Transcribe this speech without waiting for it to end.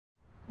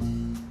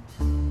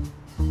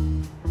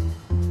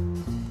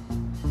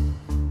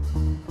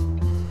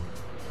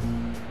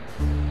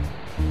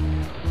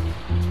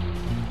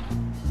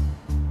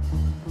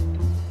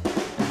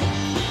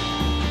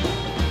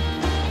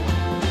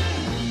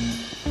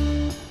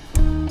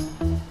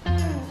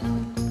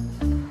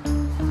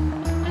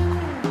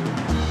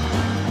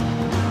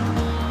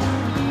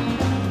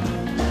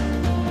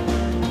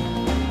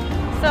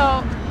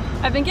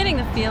I've been getting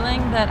the feeling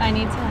that I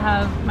need to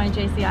have my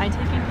JCI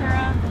taken care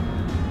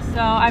of.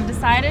 So I've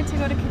decided to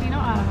go to Kadena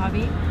Auto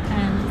Hobby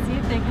and see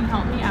if they can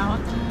help me out.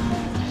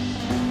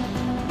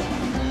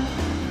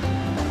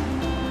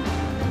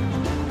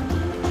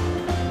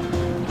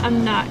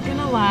 I'm not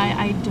gonna lie,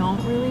 I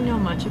don't really know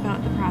much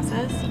about the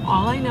process.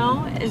 All I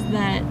know is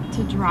that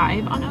to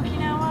drive on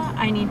Okinawa,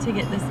 I need to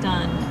get this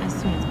done as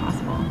soon as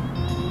possible.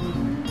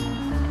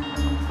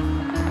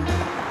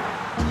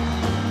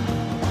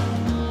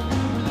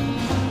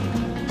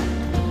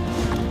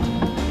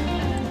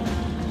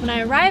 When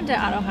I arrived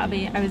at Auto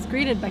Hobby, I was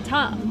greeted by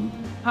Tom.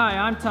 Hi,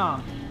 I'm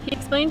Tom. He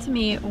explained to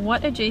me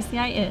what a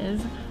JCI is,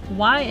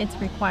 why it's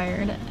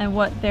required, and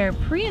what their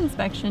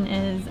pre-inspection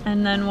is,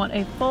 and then what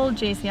a full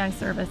JCI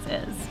service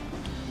is.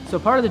 So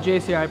part of the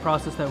JCI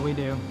process that we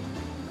do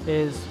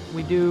is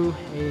we do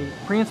a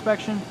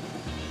pre-inspection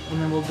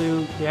and then we'll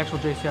do the actual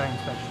JCI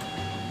inspection.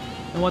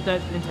 And what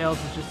that entails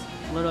is just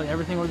literally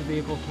everything with the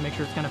vehicle to make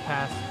sure it's going to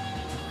pass.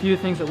 A few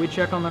things that we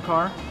check on the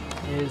car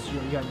is you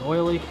got an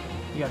oil leak,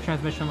 you got a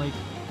transmission leak,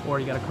 or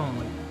you got a cone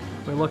leak.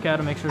 We look at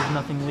it, make sure there's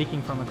nothing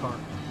leaking from the car.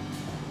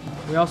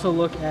 We also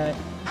look at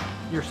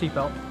your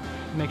seatbelt,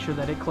 make sure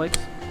that it clicks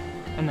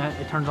and that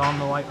it turns on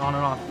the light on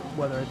and off,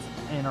 whether it's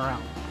in or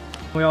out.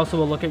 We also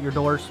will look at your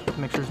doors to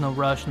make sure there's no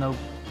rush, no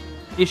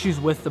issues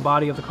with the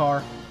body of the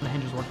car, and the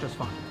hinges work just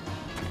fine.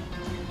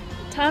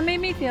 Tom made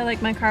me feel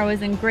like my car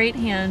was in great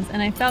hands,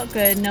 and I felt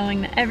good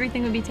knowing that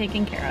everything would be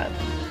taken care of.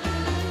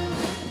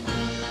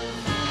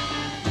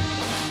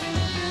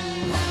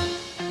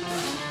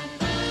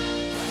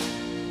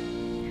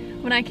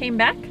 When I came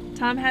back,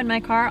 Tom had my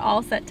car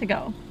all set to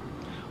go.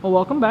 Well,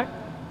 welcome back.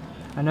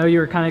 I know you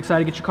were kind of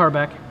excited to get your car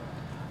back.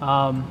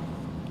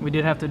 We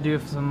did have to do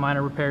some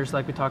minor repairs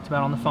like we talked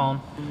about on the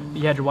phone.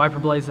 You had your wiper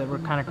blades that were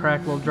kind of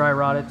cracked, a little dry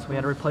rotted, so we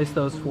had to replace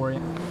those for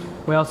you.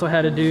 We also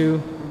had to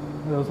do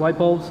those light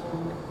bulbs,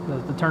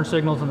 the turn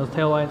signals and those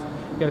tail lights.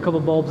 Got a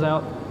couple bulbs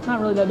out. Not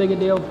really that big a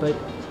deal, but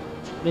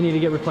they need to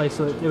get replaced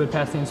so that it would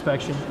pass the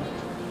inspection.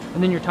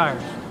 And then your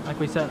tires. Like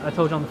we said, I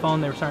told you on the phone,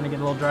 they were starting to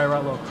get a little dry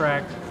rot, a little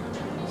cracked.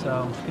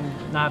 So you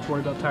can not have to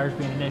worry about tires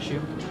being an issue.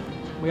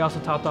 We also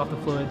topped off the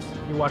fluids.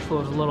 Your wash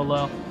fluid was a little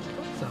low.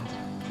 So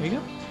there you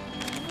go.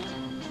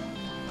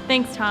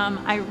 Thanks,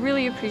 Tom. I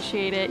really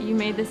appreciate it. You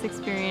made this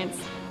experience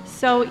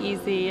so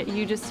easy.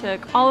 You just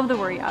took all of the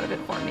worry out of it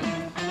for me.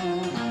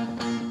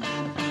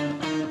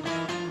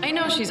 I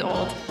know she's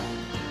old,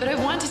 but I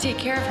want to take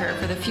care of her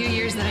for the few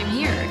years that I'm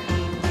here.